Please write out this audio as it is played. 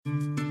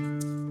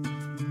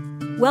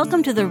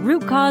Welcome to the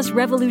Root Cause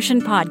Revolution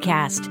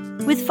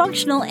podcast with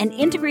functional and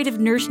integrative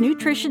nurse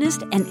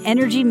nutritionist and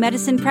energy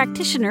medicine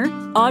practitioner,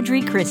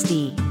 Audrey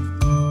Christie.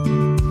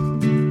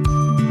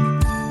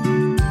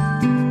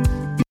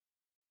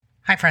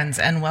 Hi, friends,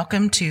 and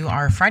welcome to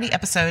our Friday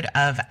episode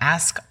of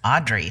Ask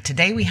Audrey.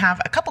 Today, we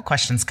have a couple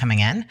questions coming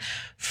in.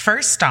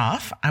 First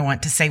off, I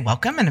want to say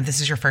welcome, and if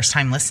this is your first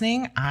time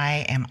listening,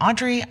 I am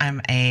Audrey.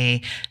 I'm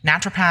a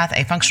naturopath,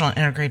 a functional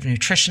and integrative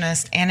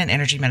nutritionist, and an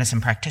energy medicine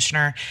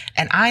practitioner,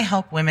 and I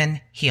help women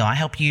heal. I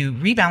help you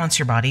rebalance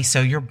your body so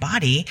your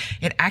body,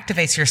 it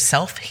activates your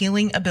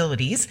self-healing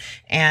abilities,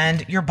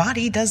 and your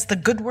body does the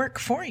good work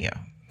for you.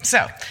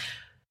 So,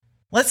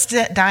 let's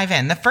dive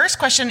in. The first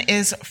question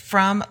is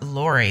from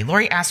Lori.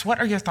 Lori asks,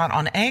 what are your thoughts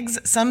on eggs?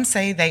 Some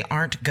say they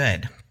aren't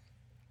good.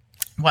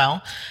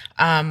 Well,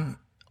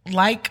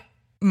 like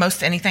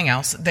most anything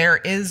else, there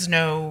is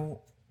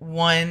no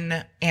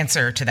one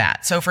answer to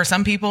that. So for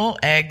some people,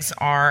 eggs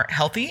are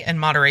healthy in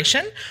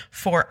moderation.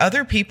 For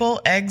other people,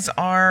 eggs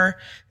are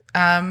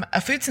a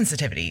food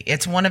sensitivity.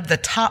 It's one of the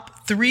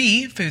top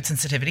 3 food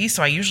sensitivities.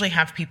 So I usually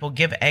have people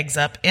give eggs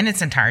up in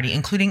its entirety,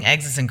 including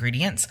eggs as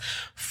ingredients,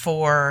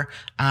 for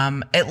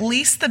at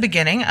least the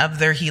beginning of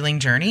their healing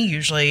journey.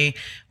 Usually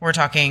we're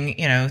talking,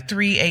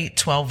 3, 8,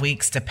 12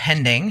 weeks,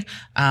 depending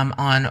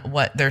on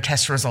what their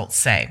test results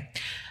say.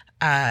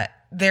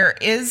 There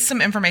is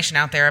some information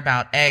out there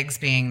about eggs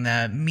being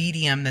the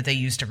medium that they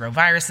use to grow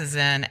viruses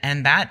in,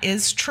 and that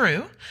is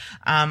true.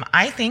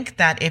 I think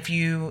that if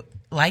you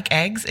like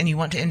eggs and you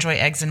want to enjoy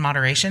eggs in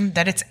moderation,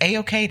 that it's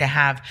a-okay to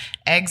have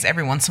eggs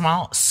every once in a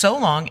while, so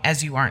long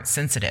as you aren't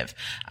sensitive.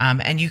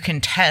 And you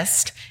can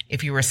test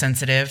if you were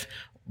sensitive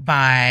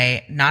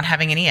by not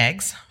having any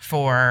eggs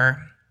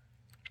for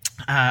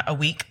a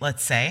week,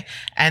 let's say,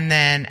 and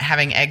then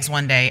having eggs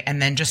one day and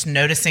then just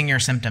noticing your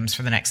symptoms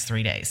for the next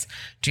 3 days.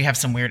 Do you have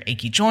some weird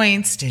achy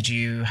joints? Did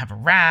you have a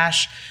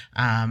rash?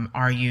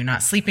 Are you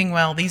not sleeping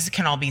well? These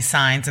can all be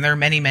signs, and there are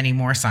many, many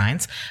more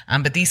signs,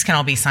 but these can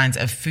all be signs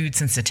of food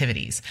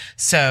sensitivities.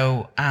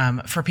 So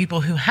for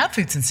people who have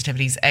food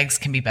sensitivities, eggs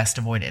can be best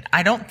avoided.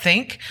 I don't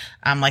think,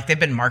 like they've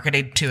been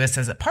marketed to us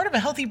as a part of a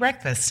healthy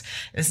breakfast.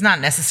 It's not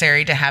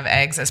necessary to have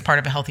eggs as part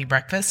of a healthy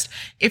breakfast.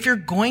 If you're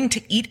going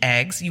to eat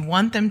eggs, you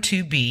want them to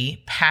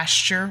be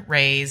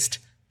pasture-raised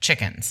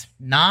chickens,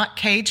 not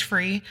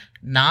cage-free,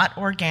 not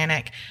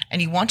organic,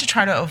 and you want to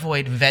try to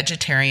avoid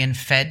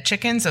vegetarian-fed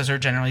chickens. Those are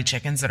generally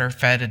chickens that are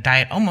fed a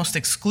diet almost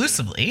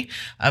exclusively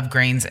of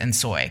grains and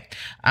soy.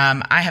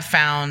 I have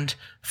found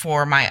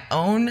for my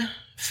own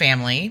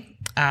family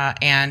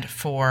and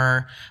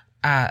for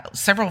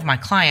several of my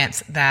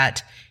clients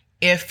that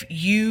if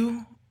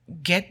you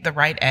get the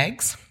right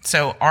eggs,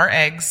 so our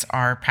eggs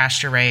are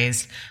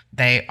pasture-raised,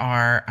 they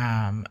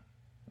are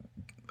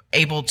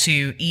able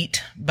to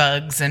eat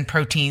bugs and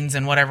proteins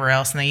and whatever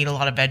else, and they eat a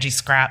lot of veggie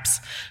scraps.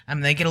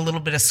 They get a little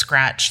bit of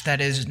scratch that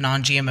is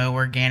non-GMO,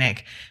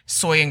 organic,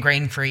 soy and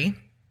grain-free.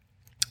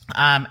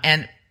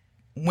 And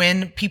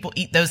when people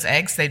eat those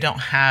eggs, they don't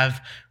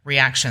have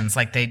reactions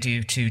like they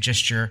do to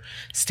just your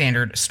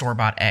standard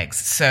store-bought eggs.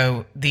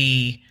 So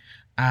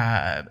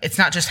it's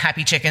not just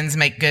happy chickens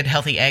make good,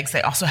 healthy eggs.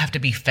 They also have to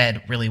be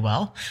fed really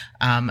well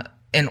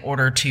in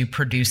order to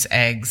produce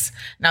eggs.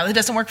 Now, it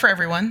doesn't work for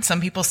everyone. Some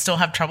people still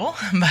have trouble,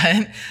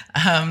 but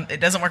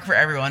it doesn't work for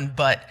everyone,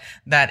 but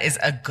that is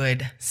a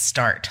good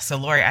start. So,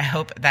 Lori, I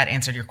hope that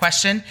answered your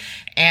question.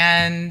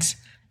 And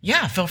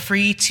yeah, feel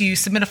free to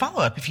submit a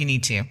follow-up if you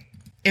need to.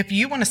 If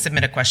you want to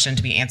submit a question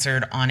to be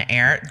answered on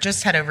air,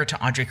 just head over to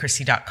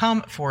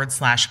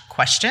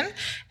audreychristie.com/question,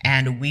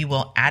 and we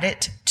will add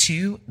it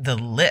to the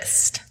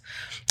list.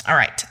 All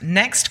right,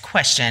 next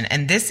question,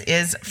 and this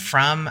is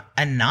from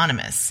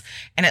Anonymous,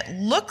 and it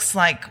looks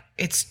like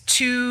it's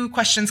 2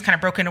 questions kind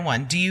of broken into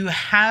one. Do you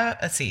have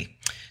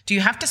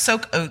to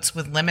soak oats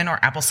with lemon or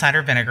apple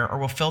cider vinegar, or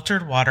will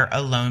filtered water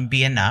alone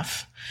be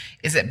enough?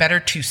 Is it better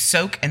to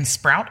soak and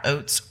sprout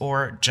oats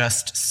or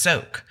just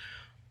soak?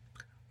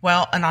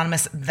 Well,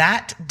 Anonymous,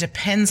 that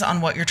depends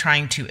on what you're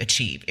trying to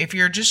achieve. If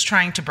you're just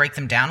trying to break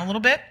them down a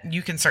little bit,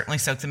 you can certainly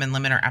soak them in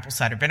lemon or apple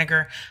cider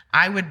vinegar.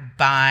 I would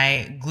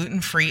buy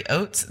gluten-free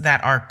oats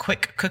that are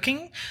quick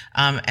cooking,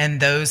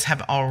 and those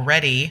have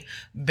already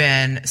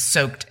been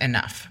soaked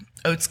enough.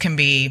 Oats can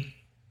be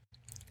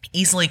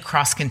easily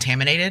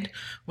cross-contaminated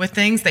with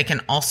things. They can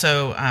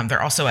also,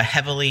 they're also a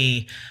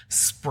heavily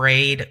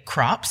sprayed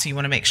crop. So you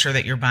want to make sure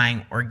that you're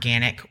buying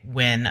organic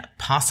when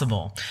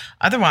possible.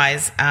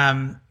 Otherwise,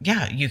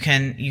 you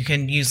can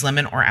use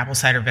lemon or apple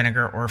cider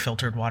vinegar or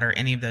filtered water.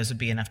 Any of those would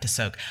be enough to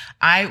soak.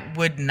 I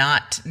would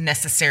not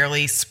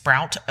necessarily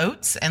sprout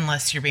oats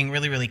unless you're being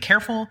really, really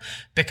careful,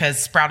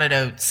 because sprouted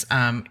oats,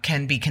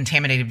 can be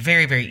contaminated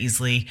very, very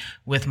easily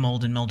with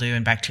mold and mildew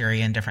and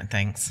bacteria and different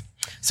things.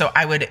 So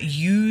I would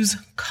use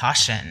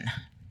caution.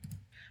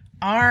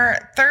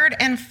 Our third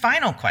and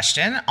final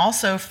question,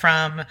 also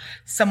from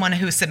someone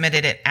who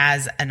submitted it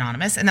as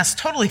anonymous, and that's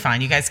totally fine.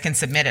 You guys can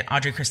submit at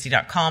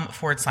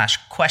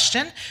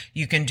audreychristie.com/question.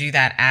 You can do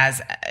that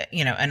as,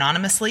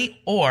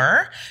 anonymously,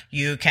 or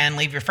you can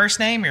leave your first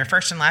name, your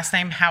first and last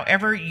name,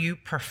 however you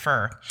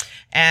prefer.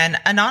 And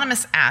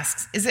Anonymous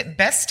asks, is it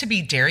best to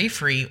be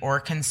dairy-free or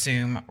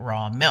consume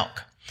raw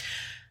milk?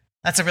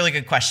 That's a really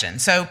good question.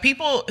 So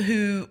people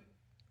who,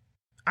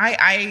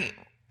 I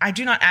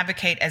do not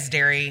advocate as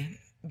dairy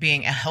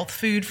being a health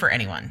food for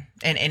anyone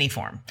in any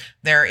form.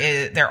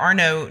 There are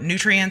no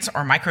nutrients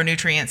or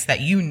micronutrients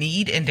that you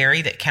need in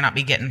dairy that cannot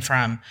be gotten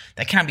from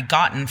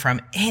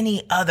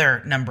any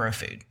other number of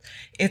food.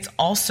 It's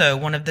also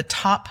one of the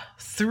top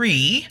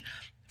 3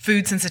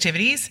 food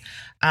sensitivities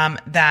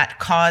that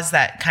cause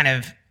that kind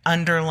of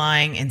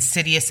underlying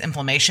insidious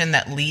inflammation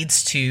that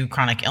leads to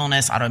chronic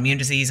illness, autoimmune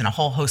disease, and a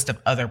whole host of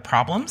other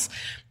problems.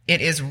 It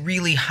is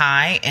really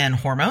high in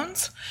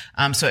hormones,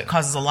 so it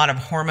causes a lot of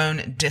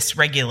hormone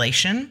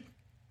dysregulation,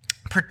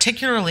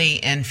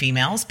 particularly in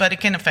females, but it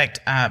can affect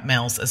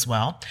males as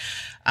well.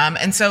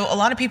 And so a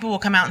lot of people will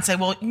come out and say,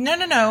 well,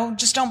 no,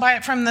 just don't buy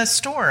it from the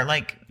store.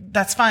 Like,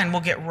 that's fine.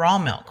 We'll get raw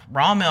milk.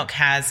 Raw milk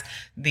has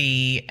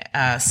the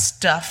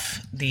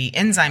the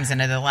enzymes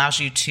in it that allows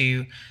you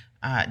to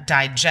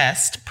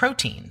digest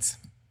proteins,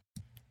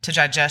 to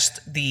digest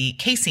the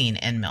casein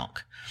in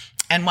milk.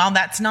 And while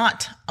that's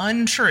not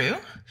untrue,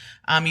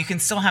 you can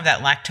still have that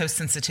lactose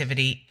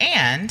sensitivity,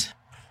 and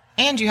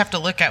you have to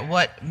look at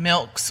what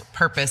milk's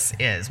purpose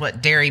is,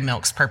 what dairy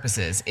milk's purpose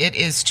is. It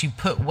is to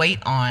put weight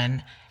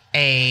on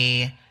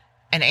an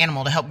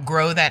animal, to help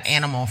grow that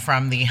animal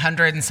from the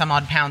 100 and some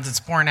odd pounds it's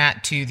born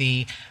at to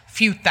the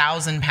few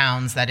thousand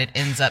pounds that it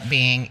ends up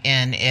being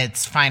in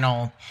its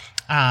final,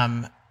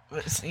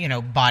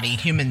 body,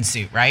 human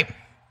suit, right?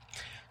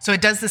 So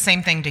it does the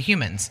same thing to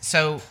humans.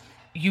 So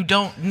you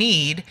don't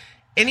need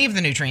any of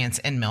the nutrients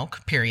in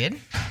milk, period.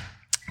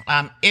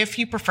 If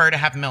you prefer to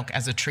have milk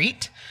as a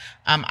treat,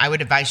 I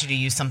would advise you to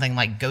use something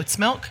like goat's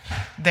milk.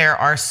 There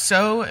are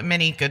so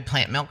many good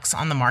plant milks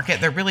on the market.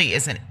 There really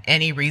isn't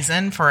any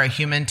reason for a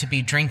human to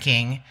be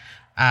drinking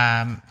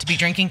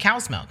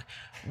cow's milk.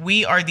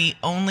 We are the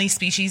only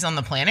species on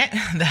the planet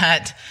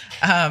that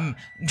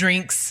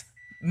drinks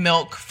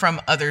milk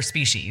from other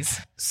species.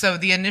 So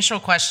the initial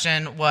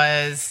question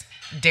was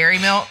dairy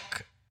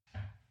milk,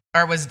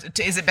 or is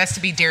it best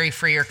to be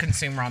dairy-free or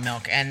consume raw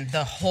milk? And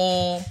the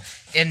whole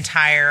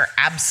entire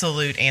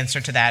absolute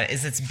answer to that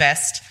is it's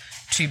best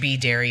to be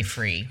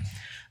dairy-free.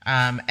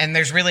 And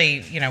there's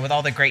really, with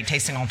all the great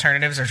tasting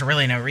alternatives, there's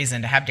really no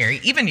reason to have dairy.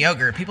 Even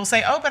yogurt. People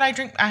say, oh, but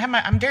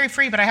I'm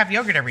dairy-free, but I have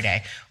yogurt every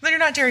day. Well, then you're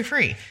not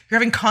dairy-free. You're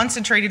having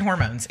concentrated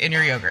hormones in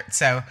your yogurt.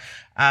 So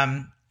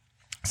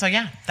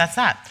yeah, that's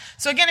that.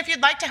 So again, if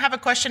you'd like to have a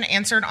question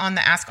answered on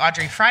the Ask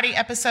Audrey Friday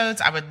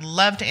episodes, I would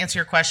love to answer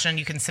your question.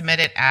 You can submit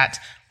it at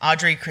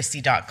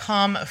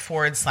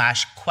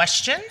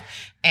audreychristie.com/question,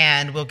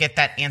 and we'll get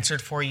that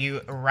answered for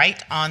you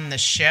right on the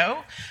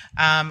show.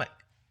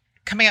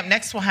 Coming up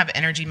next, we'll have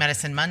Energy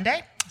Medicine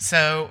Monday.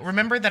 So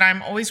remember that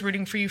I'm always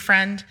rooting for you,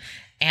 friend,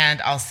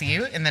 and I'll see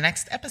you in the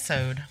next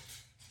episode.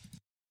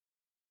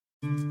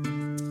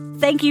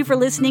 Thank you for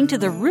listening to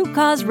the Root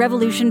Cause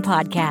Revolution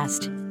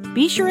podcast.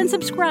 Be sure and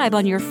subscribe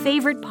on your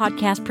favorite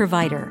podcast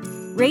provider.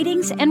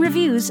 Ratings and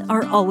reviews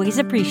are always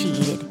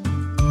appreciated.